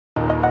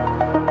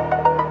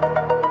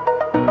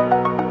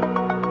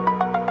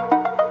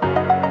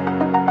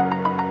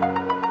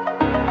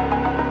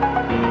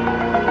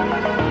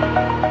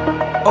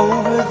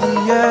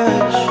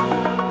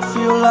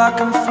like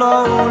I'm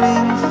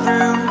floating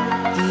through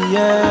the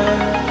air.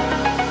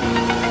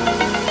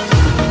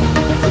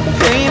 The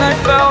pain I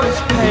felt is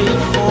paid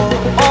for,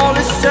 all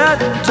is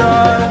said and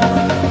done.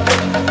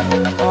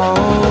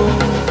 Oh,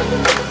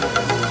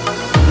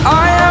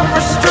 I am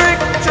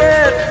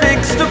restricted,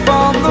 fixed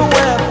upon the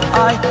web.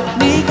 I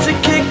need to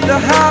kick the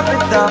habit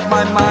that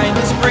my mind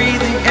is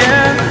breathing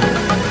in.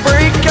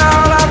 Break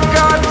out, I've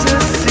got to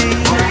see.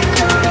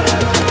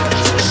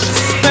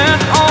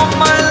 Spent all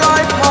my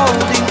life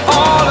holding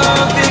all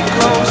of it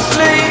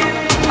closely.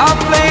 I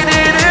played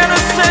it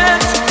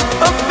innocent,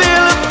 a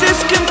feel of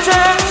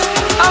discontent.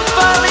 I'm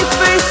finally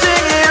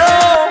facing it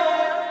all,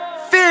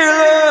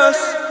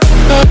 fearless.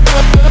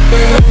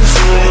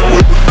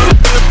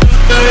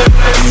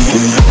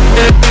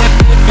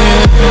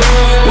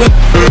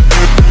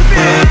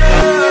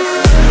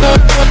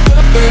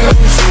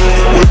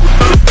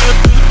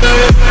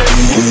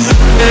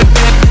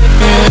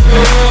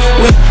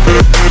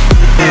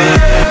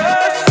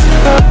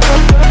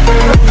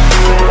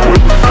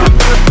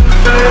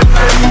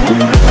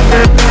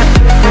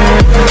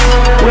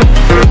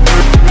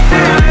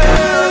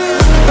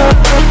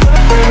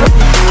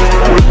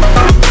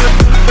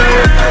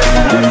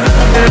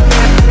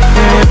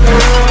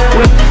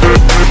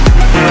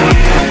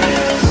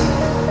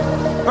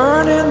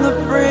 Burning the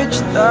bridge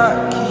that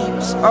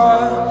keeps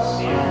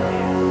us.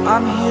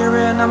 I'm here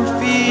and I'm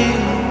feeling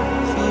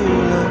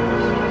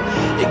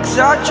fearless.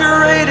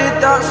 Exaggerated,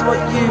 that's what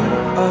you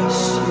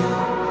assume.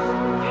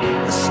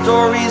 The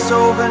story's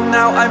over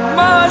now, I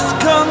must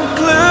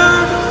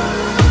conclude.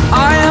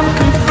 I am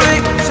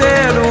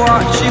conflicted,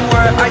 watching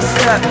where I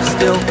step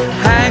still,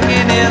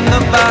 hanging in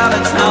the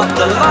balance. Not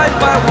the life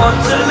I want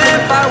to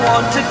live, I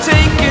want to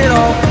take it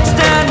all.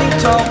 Standing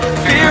tall,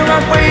 fear I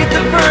weighed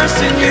the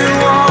person you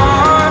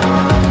are.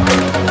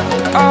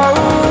 Oh,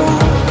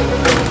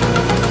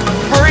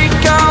 break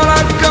out,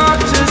 I've got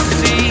to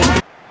see.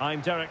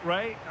 I'm Derek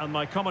Ray, and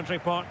my commentary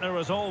partner,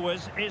 as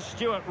always, is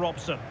Stuart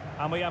Robson.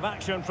 And we have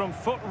action from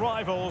foot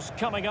rivals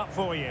coming up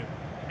for you.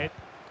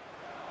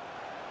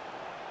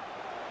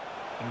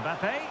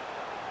 Mbappe.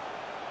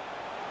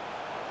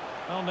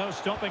 Oh, no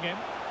stopping him.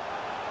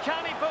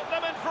 Can he put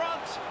them in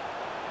front?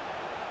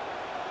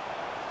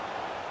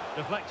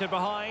 Deflected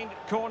behind,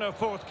 corner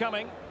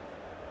forthcoming.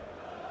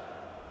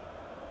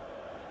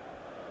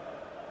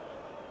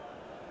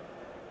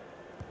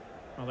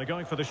 Well, they're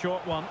going for the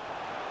short one.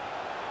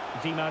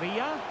 Di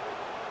Maria.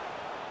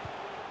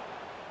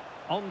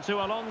 On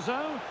to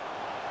Alonso.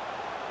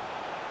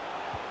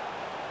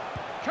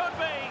 Could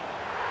be.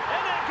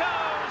 In it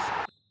goes.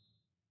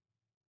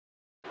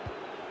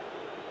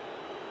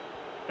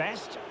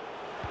 Best.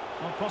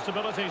 Well,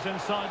 possibilities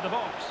inside the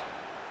box.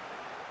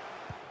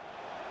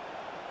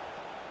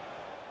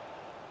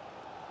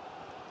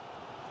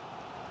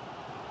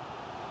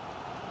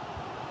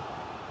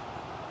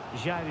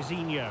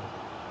 Jairzinho.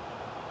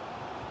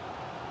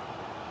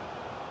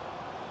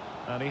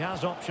 And he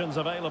has options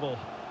available.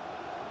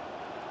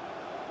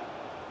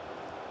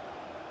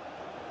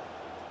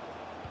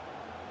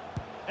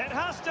 It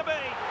has to be.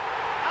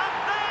 And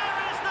there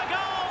is the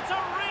goal to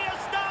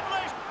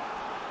re-establish.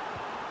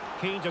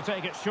 Keen to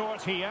take it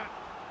short here.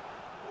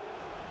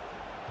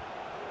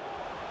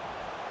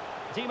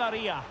 Di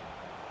Maria.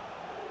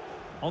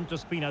 On to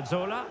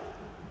Spinazzola.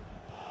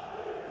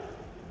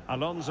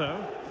 Alonso.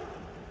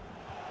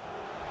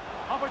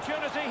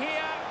 Opportunity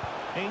here.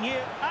 He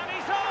knew. And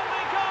he's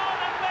only gone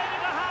and made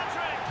it a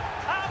hat-trick.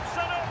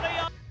 Absolutely.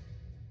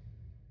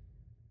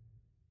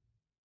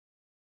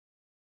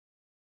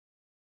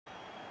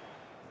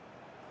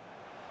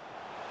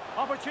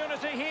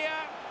 Opportunity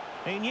here.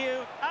 He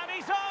knew. And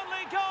he's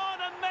only gone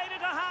and made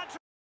it a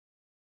hat-trick.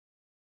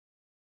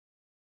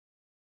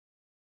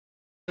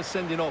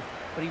 Sending off,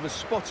 but he was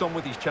spot on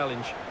with his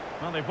challenge.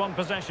 Well, they've won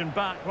possession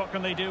back. What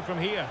can they do from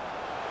here?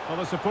 Well,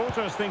 the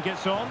supporters think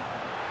it's on.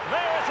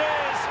 There it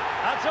is.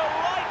 That's a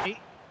right.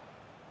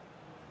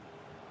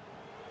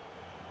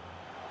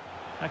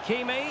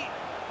 Hakimi.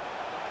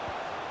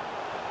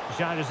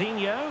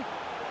 Jairzinho.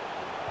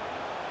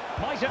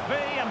 Might it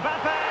be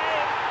Mbappe?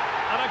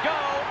 And a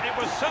goal. It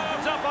was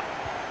served up.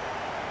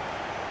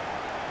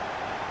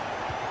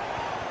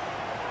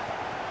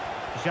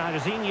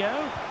 Jairzinho.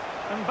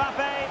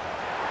 Mbappe.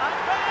 And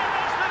there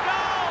is the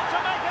goal to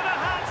make it a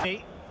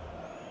hat-trick.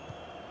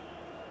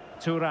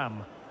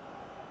 Thuram.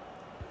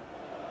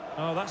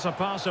 Oh, that's a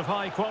pass of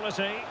high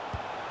quality.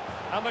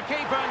 And the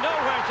keeper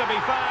nowhere to be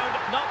found.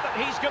 Not that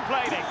he's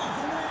complaining.